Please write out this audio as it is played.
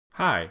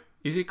Hi,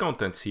 Easy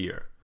Contents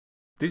here.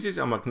 This is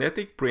a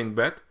magnetic print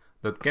bed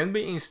that can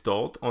be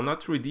installed on a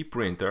 3D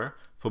printer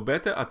for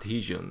better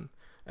adhesion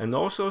and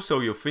also so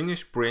your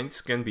finished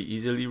prints can be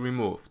easily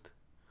removed.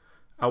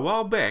 A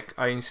while back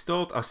I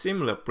installed a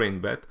similar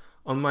print bed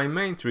on my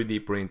main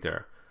 3D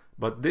printer,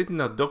 but did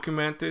not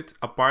document it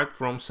apart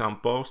from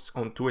some posts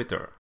on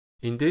Twitter.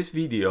 In this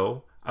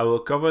video I will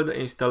cover the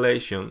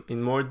installation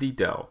in more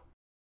detail.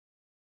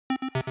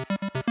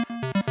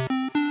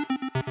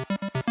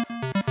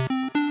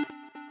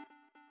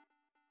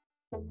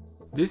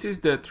 This is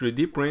the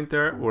 3D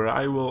printer where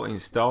I will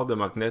install the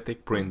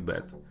magnetic print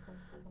bed.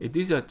 It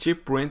is a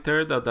cheap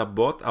printer that I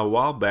bought a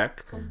while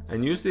back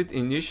and used it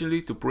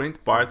initially to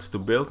print parts to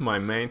build my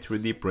main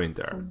 3D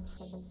printer.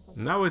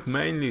 Now it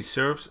mainly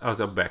serves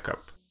as a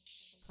backup.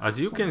 As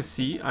you can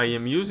see, I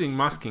am using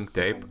masking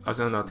tape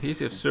as an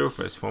adhesive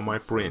surface for my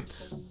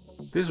prints.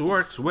 This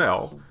works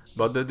well,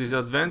 but the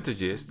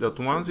disadvantage is that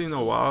once in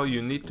a while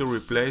you need to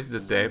replace the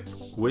tape,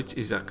 which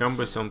is a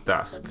cumbersome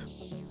task.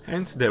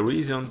 Hence the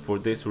reason for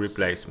this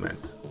replacement.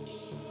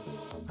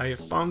 I have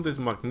found this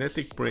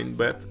magnetic print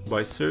bed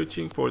by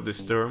searching for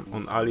this term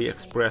on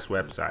AliExpress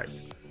website.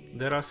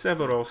 There are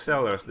several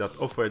sellers that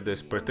offer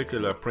this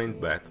particular print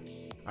bed.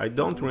 I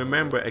don't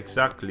remember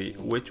exactly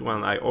which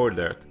one I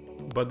ordered,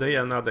 but they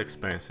are not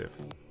expensive.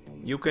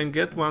 You can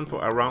get one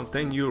for around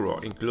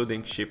 €10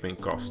 including shipping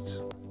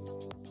costs.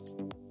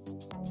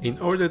 In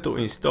order to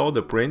install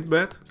the print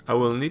bed, I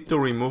will need to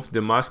remove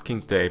the masking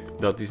tape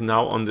that is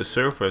now on the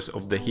surface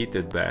of the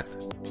heated bed.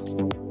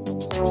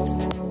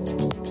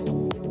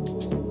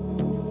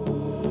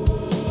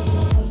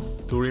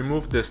 To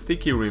remove the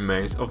sticky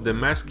remains of the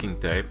masking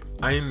tape,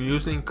 I am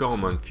using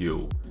Coleman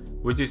fuel,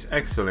 which is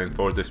excellent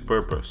for this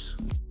purpose.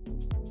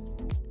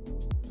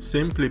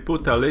 Simply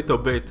put a little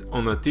bit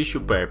on a tissue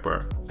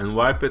paper and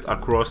wipe it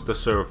across the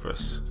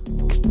surface.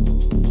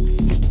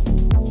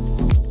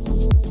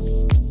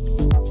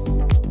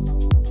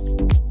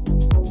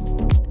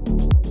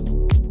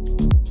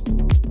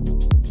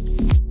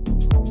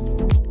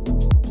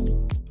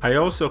 I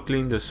also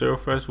clean the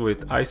surface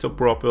with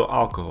isopropyl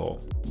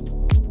alcohol.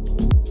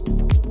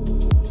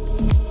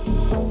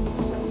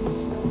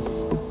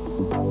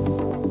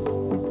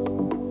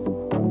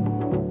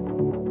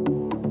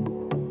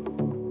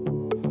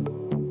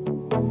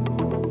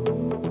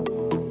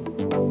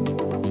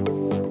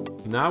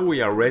 Now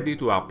we are ready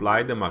to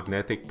apply the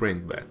magnetic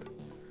print bed.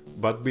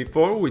 But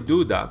before we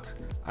do that,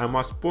 I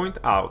must point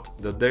out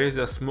that there is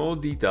a small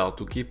detail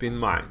to keep in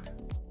mind.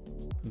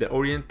 The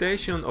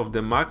orientation of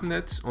the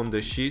magnets on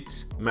the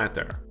sheets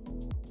matter.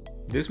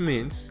 This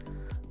means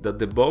that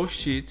the both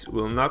sheets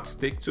will not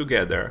stick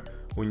together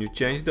when you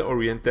change the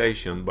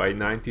orientation by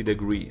 90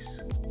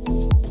 degrees.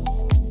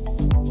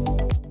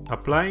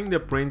 Applying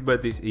the print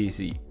bed is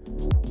easy.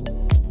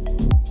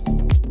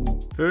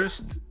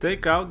 First,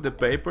 take out the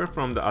paper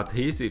from the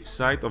adhesive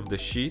side of the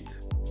sheet.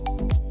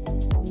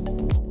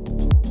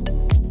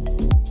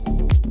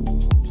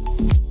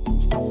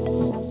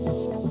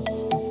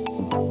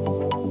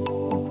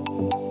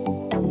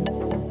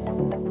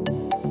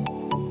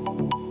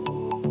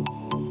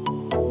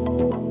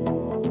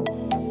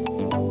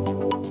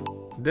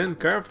 Then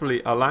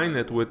carefully align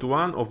it with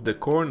one of the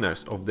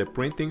corners of the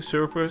printing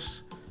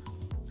surface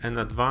and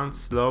advance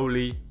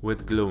slowly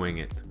with gluing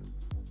it.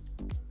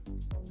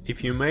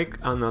 If you make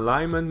an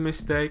alignment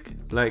mistake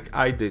like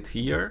I did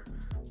here,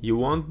 you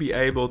won't be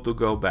able to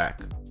go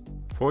back.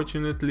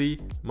 Fortunately,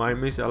 my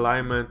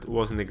misalignment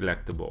was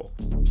neglectable.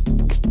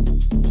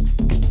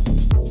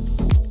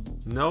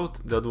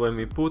 Note that when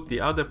we put the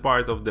other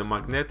part of the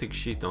magnetic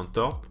sheet on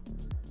top,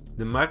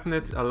 the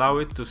magnets allow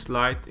it to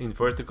slide in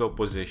vertical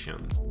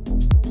position.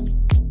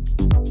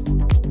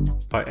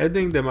 By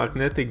adding the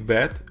magnetic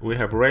bed, we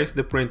have raised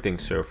the printing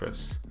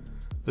surface.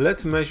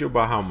 Let's measure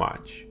by how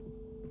much.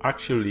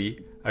 Actually,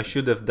 I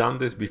should have done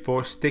this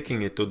before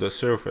sticking it to the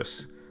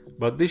surface,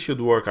 but this should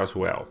work as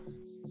well.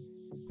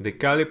 The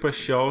caliper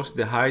shows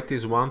the height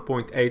is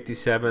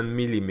 1.87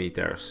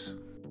 millimeters.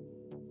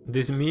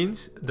 This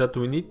means that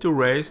we need to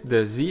raise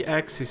the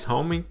Z-axis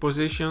homing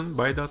position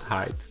by that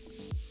height.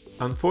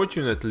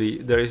 Unfortunately,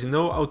 there is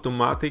no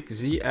automatic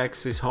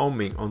Z-axis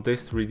homing on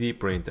this 3D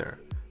printer,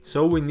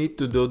 so we need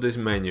to do this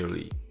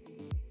manually.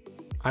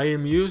 I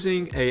am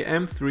using a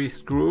M3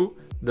 screw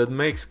that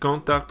makes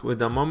contact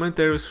with a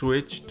momentary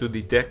switch to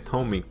detect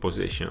homing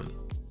position.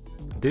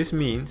 This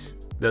means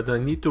that I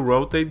need to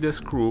rotate the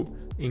screw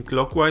in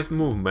clockwise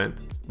movement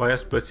by a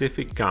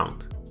specific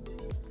count.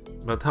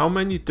 But how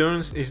many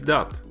turns is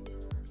that?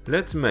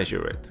 Let's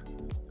measure it.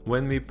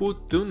 When we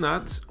put two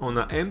nuts on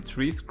a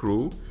M3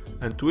 screw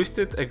and twist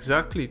it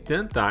exactly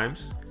 10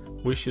 times,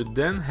 we should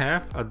then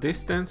have a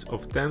distance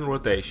of 10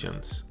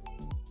 rotations.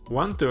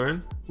 One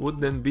turn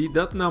would then be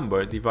that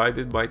number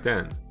divided by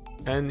 10,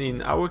 and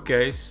in our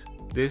case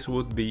this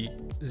would be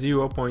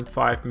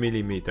 0.5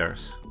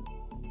 millimeters.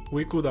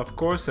 We could of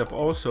course have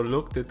also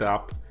looked it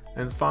up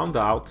and found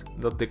out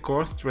that the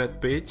coarse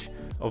thread pitch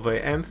of a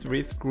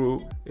M3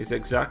 screw is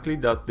exactly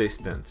that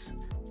distance,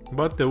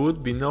 but there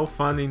would be no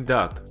fun in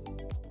that.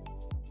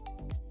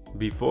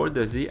 Before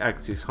the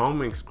Z-axis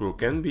homing screw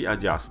can be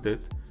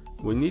adjusted,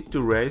 we need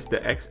to raise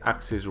the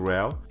X-axis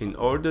rail in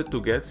order to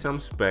get some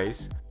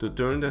space to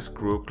turn the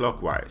screw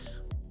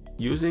clockwise.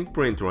 Using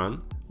print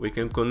run, we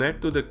can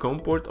connect to the COM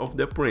port of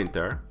the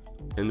printer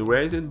and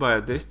raise it by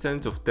a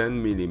distance of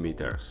 10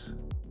 mm.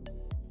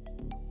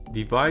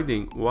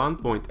 Dividing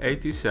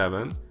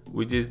 1.87,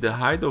 which is the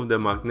height of the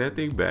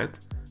magnetic bed,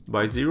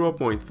 by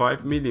 0.5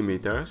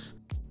 mm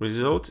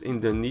results in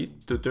the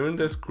need to turn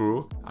the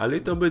screw a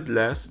little bit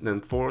less than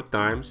 4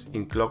 times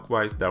in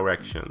clockwise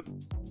direction.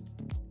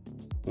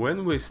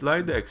 When we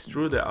slide the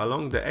extruder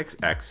along the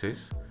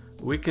X-axis,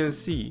 we can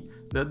see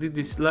that it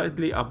is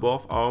slightly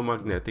above our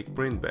magnetic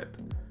print bed.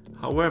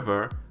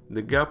 However,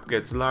 the gap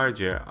gets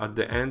larger at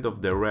the end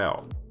of the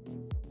rail.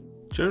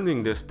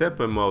 Turning the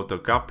stepper motor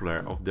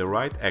coupler of the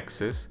right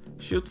axis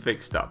should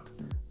fix that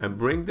and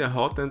bring the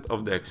hot end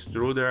of the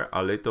extruder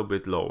a little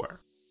bit lower.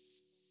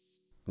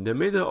 The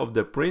middle of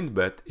the print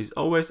bed is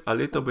always a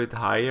little bit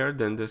higher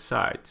than the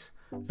sides,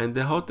 and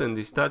the hot end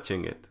is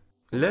touching it.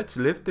 Let's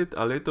lift it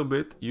a little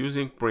bit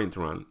using print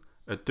run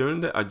and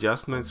turn the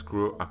adjustment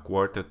screw a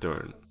quarter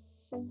turn.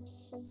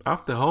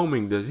 After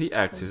homing the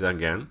Z-axis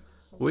again,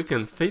 we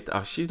can fit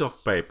a sheet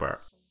of paper,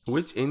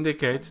 which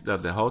indicates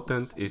that the hot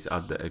end is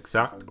at the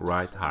exact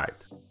right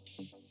height.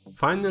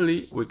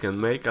 Finally, we can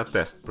make a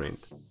test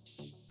print.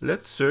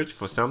 Let's search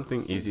for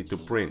something easy to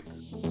print.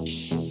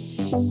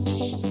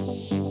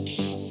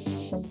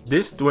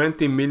 This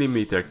 20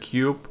 mm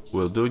cube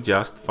will do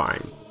just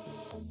fine.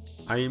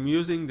 I am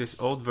using this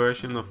old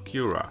version of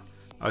Cura,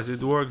 as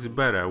it works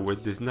better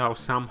with this now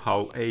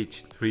somehow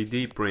aged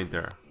 3D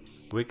printer.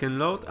 We can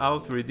load our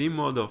 3D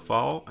model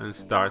file and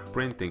start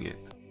printing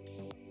it.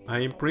 I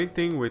am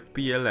printing with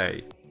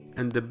PLA,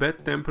 and the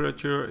bed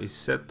temperature is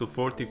set to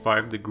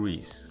 45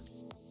 degrees.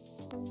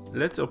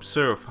 Let's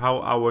observe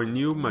how our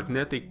new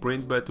magnetic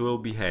print bed will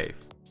behave.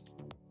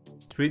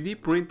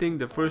 3D printing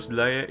the first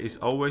layer is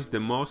always the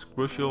most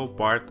crucial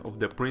part of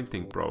the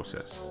printing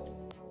process.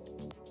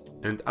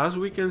 And as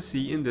we can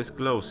see in this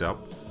close-up,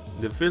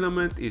 the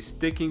filament is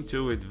sticking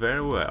to it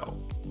very well.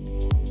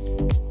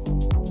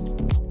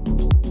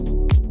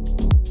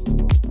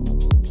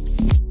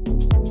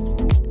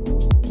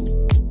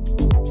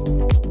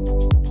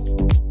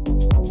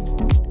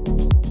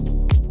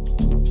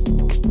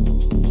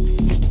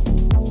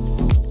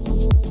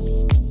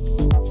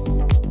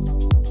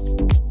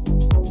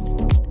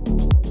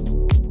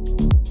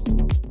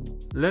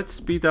 Let's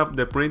speed up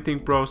the printing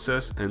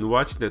process and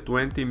watch the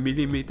 20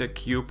 mm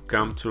cube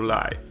come to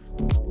life.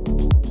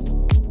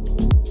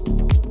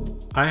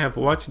 I have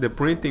watched the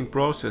printing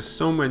process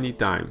so many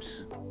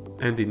times,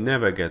 and it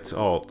never gets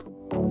old.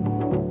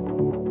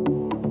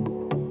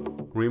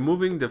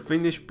 Removing the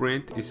finished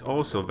print is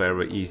also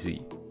very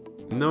easy.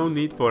 No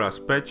need for a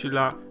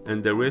spatula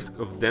and the risk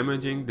of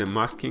damaging the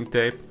masking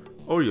tape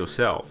or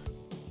yourself.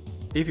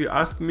 If you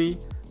ask me,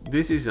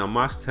 this is a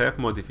must-have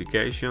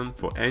modification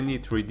for any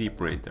 3D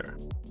printer.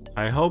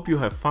 I hope you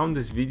have found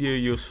this video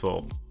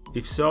useful.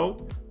 If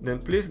so, then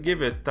please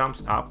give it a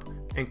thumbs up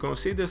and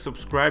consider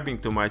subscribing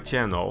to my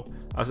channel,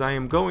 as I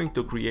am going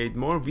to create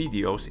more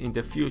videos in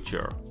the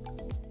future.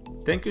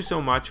 Thank you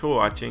so much for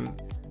watching,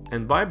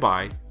 and bye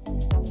bye.